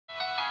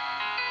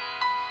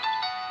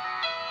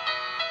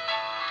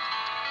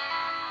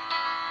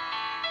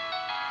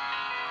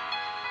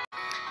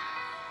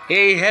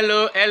Hey,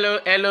 hello,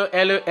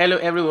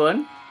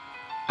 everyone.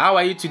 How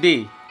are you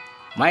today?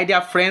 My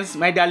dear friends,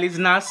 my dear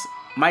listeners,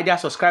 my dear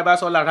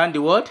subscribers all around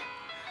the world,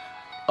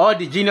 all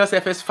the Genius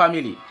FS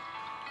family,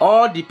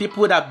 all the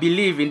people that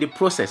believe in the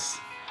process.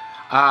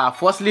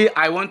 Firstly,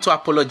 I want to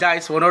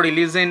apologize for not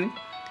releasing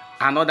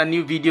another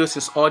new video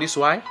since all this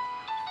while.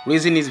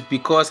 Reason is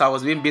because I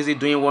was being busy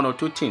doing one or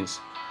two things.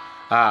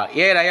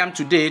 Here I am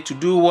today to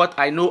do what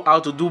I know how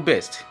to do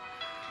best.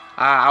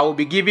 I will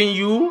be giving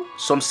you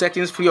some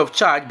settings free of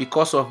charge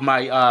because of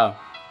my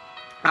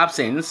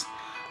absence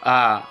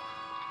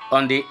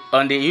on the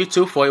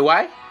YouTube for a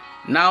while.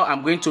 Now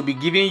I'm going to be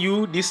giving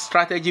you this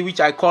strategy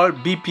which I call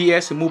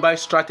BPS mobile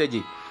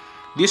strategy.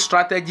 This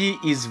strategy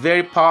is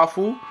very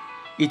powerful.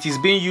 It is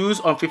being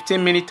used on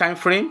 15-minute time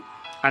frame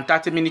and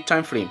 30-minute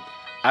time frame.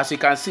 As you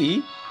can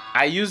see,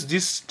 I use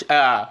this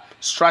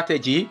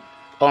strategy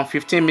on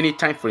 15-minute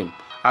time frame.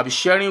 I'll be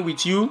sharing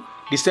with you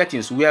the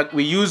settings.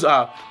 We use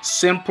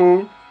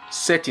simple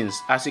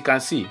settings. As you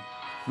can see,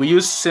 we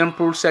use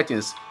simple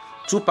settings: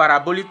 2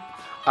 parabolic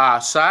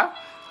SAR,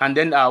 and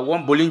then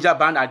 1 Bollinger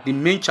Band at the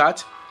main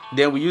chart.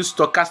 Then we use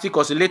stochastic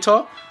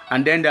oscillator,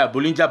 and then the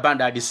Bollinger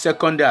Band at the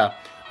second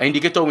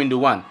indicator window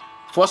 1.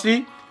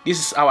 Firstly,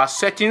 this is our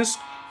settings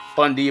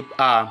on the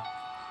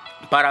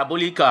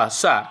parabolic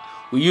SAR.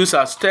 We use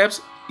our steps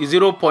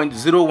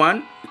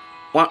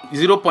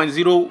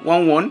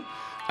 0.011,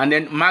 and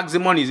then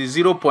maximum is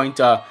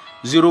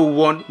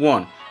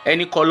 0.011,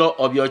 any color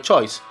of your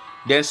choice.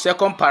 Then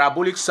second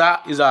parabolic SAR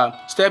is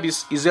step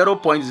is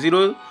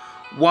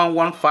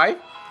 0.0115,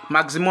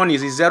 maximum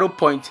is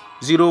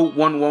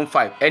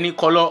 0.0115, any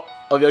color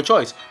of your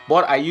choice,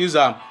 but I use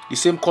the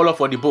same color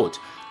for the both.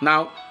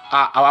 Now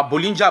our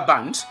Bollinger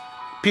Band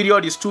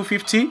period is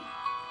 250,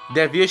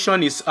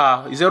 deviation is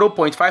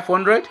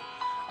 0.500,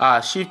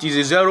 shift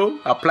is 0,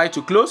 apply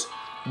to close.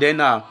 Then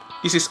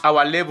this is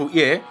our level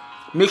here.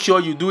 Make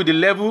sure you do the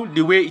level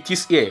the way it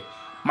is here.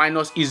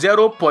 Minus is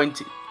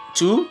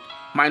 0.2,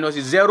 minus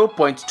is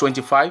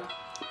 0.25,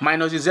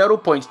 minus is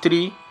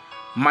 0.3,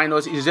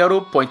 minus is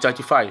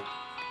 0.35,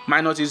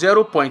 minus is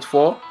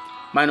 0.4,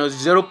 minus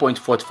is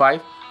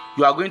 0.45.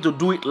 You are going to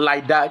do it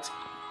like that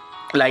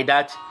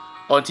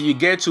until you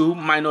get to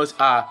minus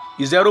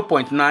is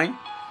 0.9,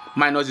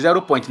 minus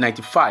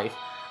 0.95,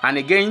 and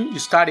again you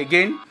start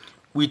again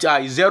with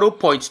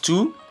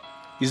 0.2,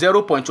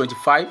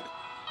 0.25,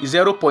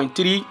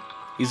 0.3,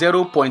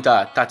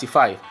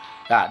 0.35.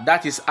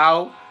 That is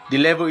how the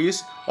level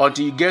is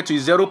until you get to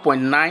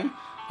 0.9,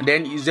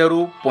 then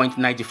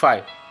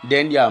 0.95.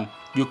 Then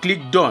you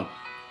click done.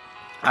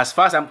 As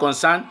far as I'm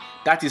concerned,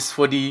 that is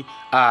for the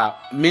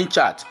main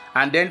chart.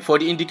 And then for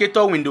the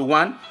indicator window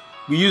 1,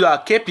 we use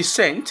our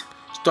K%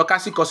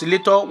 stochastic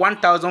oscillator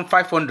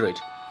 1500.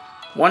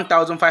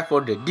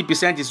 1500. D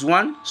percent is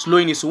 1,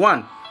 slowing is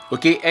 1.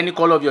 Okay, any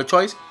color of your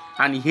choice.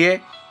 And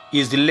here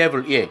is the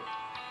level here.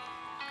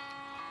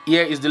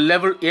 Here is the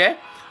level here,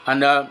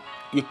 and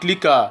you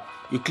click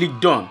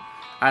done.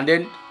 And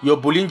then your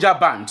Bollinger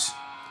Band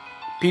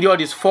period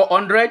is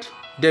 400,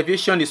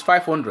 deviation is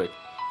 500.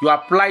 You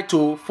apply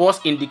to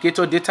first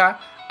indicator data,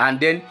 and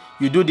then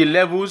you do the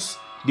levels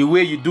the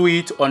way you do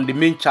it on the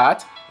main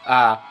chart,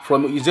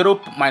 from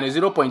minus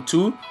 0.2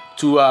 to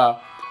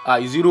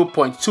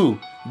 0.2.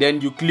 Then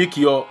you click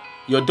you're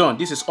done.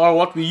 This is all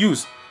what we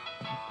use.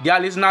 Dear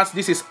listeners,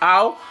 this is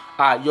how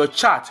your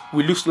chart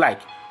will look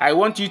like. I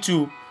want you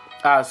to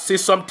say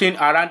something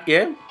around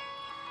here.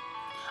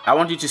 I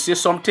want you to say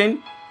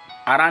something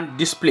around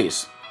this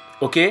place.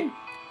 Okay,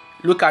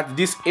 look at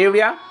this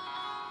area.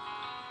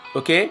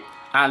 Okay,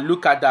 and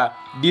look at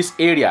this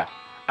area.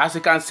 As you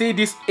can see,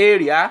 this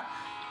area,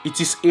 it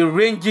is a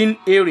ranging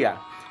area,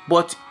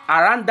 but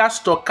around that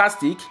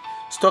stochastic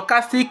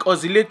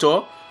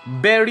oscillator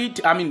buried,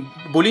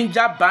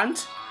 Bollinger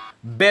Band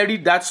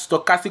buried that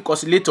stochastic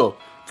oscillator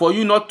for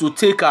you not to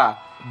take a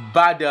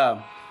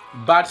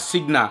bad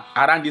signal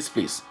around this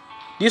place.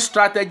 This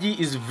strategy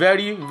is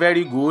very,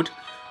 very good.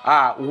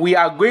 We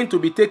are going to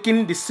be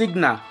taking the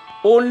signal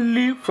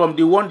only from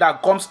the one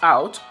that comes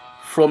out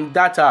from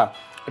that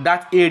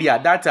area,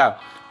 that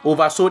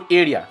oversold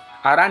area.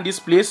 Around this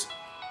place,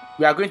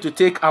 we are going to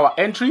take our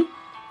entry.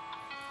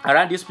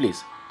 Around this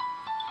place,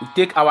 we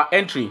take our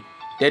entry.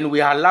 Then we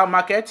allow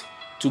market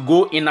to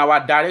go in our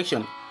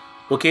direction.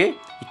 Okay,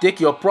 you take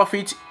your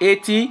profit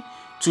 80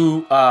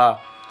 to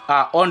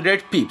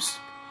 100 pips.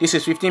 This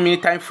is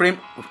 15-minute time frame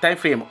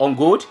on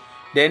gold.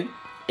 Then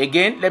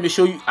again, let me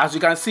show you. As you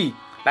can see,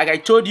 like I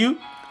told you,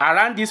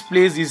 around this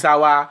place is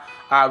our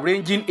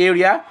ranging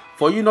area.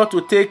 For you not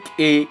to take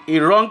a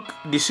wrong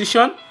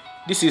decision,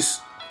 this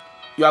is,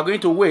 you are going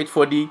to wait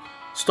for the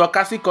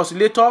stochastic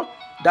oscillator,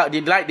 that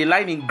the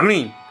line in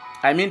green,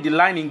 the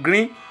line in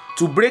green,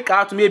 to break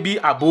out maybe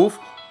above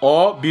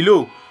or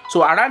below.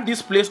 So around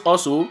this place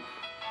also,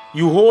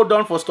 you hold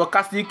on for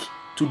stochastic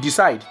to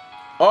decide.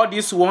 All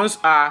these ones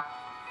are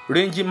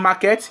ranging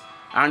market,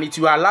 and it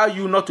will allow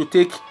you not to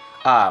take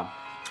a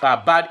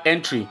bad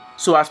entry.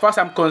 So as far as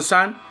I'm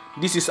concerned,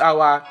 this is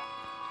our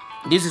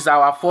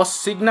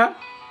first signal.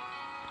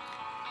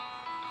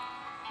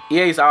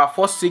 here is our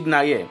first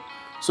signal here.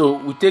 So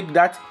we take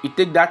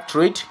that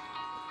trade,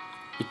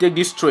 we take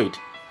this trade,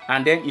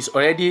 and then it's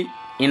already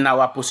in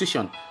our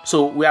position.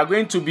 So we are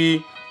going to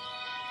be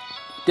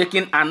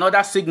taking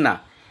another signal.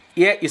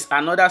 Here is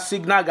another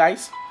signal,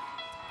 guys.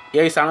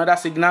 Here is another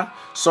signal.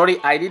 Sorry,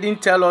 I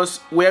didn't tell us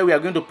where we are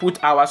going to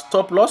put our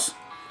stop loss.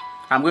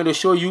 I'm going to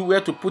show you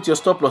where to put your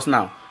stop loss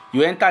now.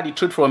 You enter the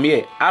trade from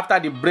here after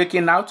the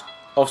breaking out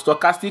of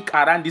stochastic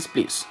around this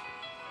place.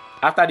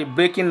 After the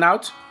breaking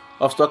out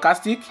of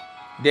stochastic,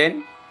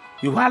 then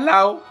you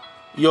allow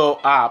your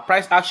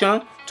price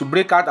action to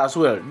break out as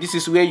well. This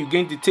is where you're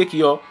going to take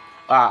your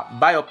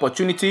buy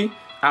opportunity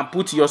and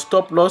put your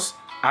stop loss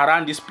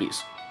around this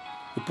place.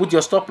 You put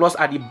your stop loss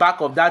at the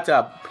back of that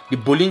the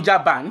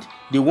Bollinger Band,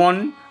 the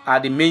one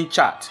at the main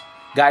chart.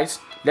 Guys,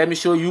 let me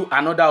show you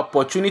another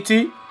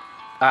opportunity.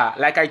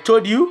 Like I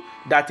told you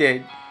that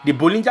the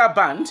Bollinger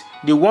Band,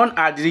 the one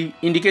at the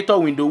indicator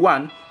window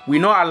 1, will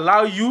not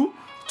allow you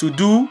to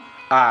do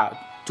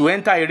to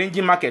enter a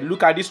ranging market.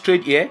 Look at this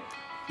trade here.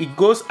 It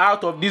goes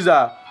out of this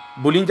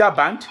Bollinger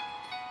Band.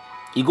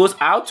 It goes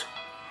out,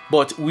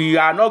 but we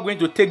are not going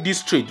to take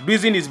this trade.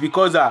 Reason is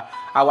because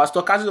our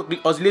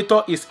stochastic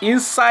oscillator is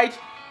inside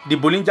the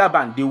Bollinger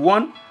Band, the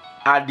one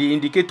at the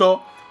indicator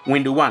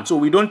window 1. So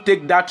we don't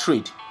take that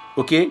trade.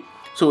 Okay,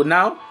 so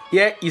now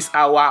here is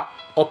our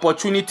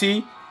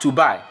opportunity to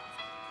buy.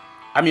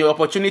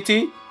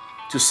 Opportunity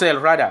to sell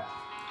rather.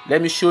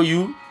 Let me show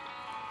you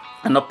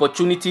an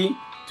opportunity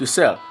to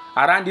sell.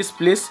 Around this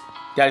place,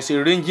 there is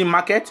a ranging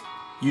market.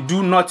 You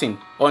do nothing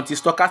until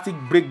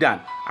stochastic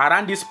breakdown.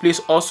 Around this place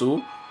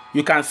also,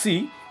 you can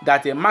see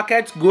that the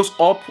market goes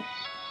up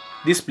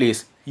this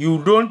place.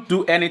 You don't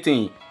do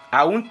anything.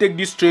 I won't take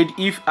this trade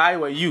if I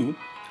were you.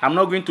 I'm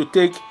not going to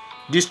take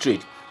this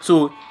trade.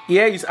 So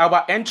here is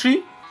our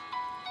entry.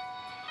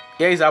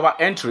 Here is our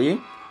entry.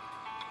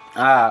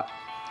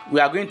 We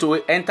are going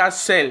to enter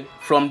sell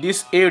from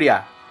this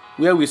area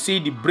where we see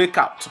the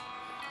breakout.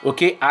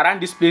 Okay, around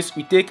this place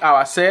we take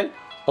our sell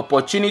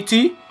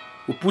opportunity.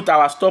 We put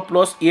our stop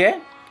loss here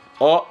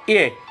or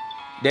here.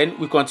 Then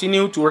we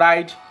continue to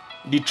ride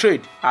the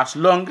trade as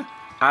long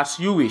as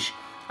you wish.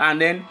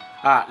 And then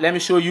let me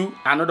show you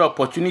another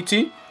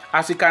opportunity.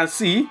 As you can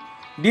see,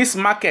 this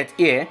market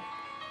here,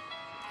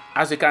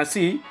 as you can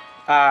see,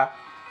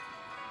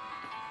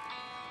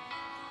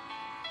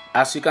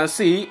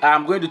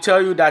 I'm going to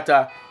tell you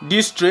that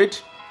this trade,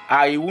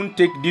 I won't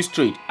take this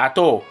trade at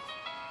all.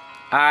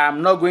 I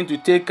am not going to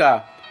take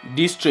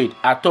this trade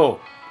at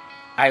all.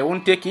 I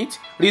won't take it.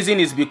 Reason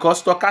is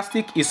because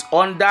stochastic is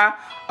under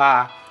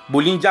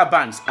Bollinger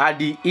Bands at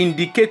the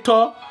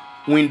indicator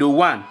window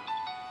 1.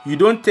 You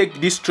don't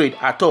take this trade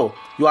at all.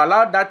 You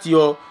allow that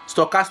your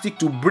stochastic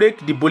to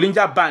break the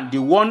Bollinger Band, the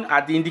one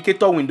at the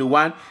indicator window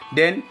 1,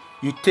 then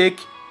you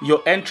take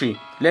your entry.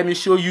 Let me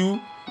show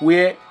you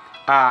where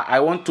I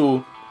want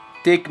to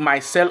take my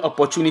sell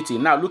opportunity.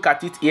 Now look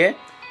at it here.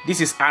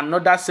 This is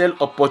another sell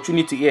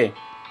opportunity here.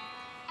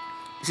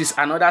 This is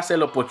another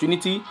sell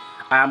opportunity.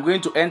 I am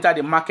going to enter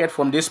the market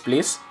from this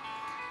place.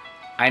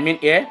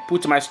 Here,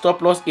 put my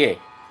stop loss here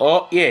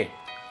or here,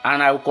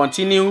 and I will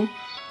continue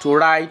to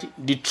ride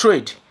the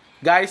trade.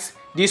 Guys,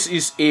 this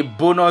is a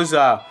bonus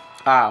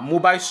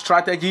mobile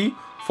strategy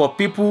for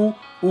people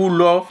who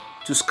love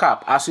to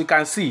scalp. As you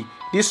can see,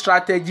 this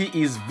strategy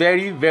is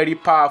very, very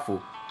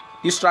powerful.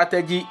 This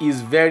strategy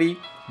is very,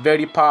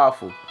 very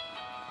powerful.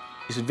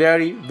 It's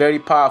very, very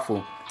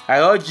powerful. I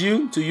urge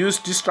you to use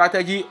this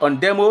strategy on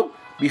demo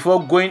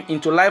before going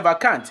into live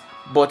account.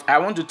 But I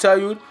want to tell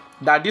you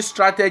that this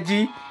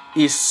strategy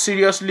is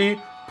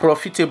seriously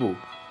profitable.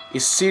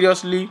 It's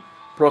seriously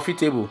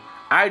profitable.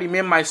 I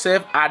remain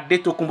myself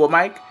Adetokunbo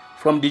Mike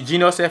from the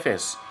Genius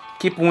FS.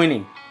 Keep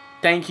winning.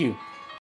 Thank you.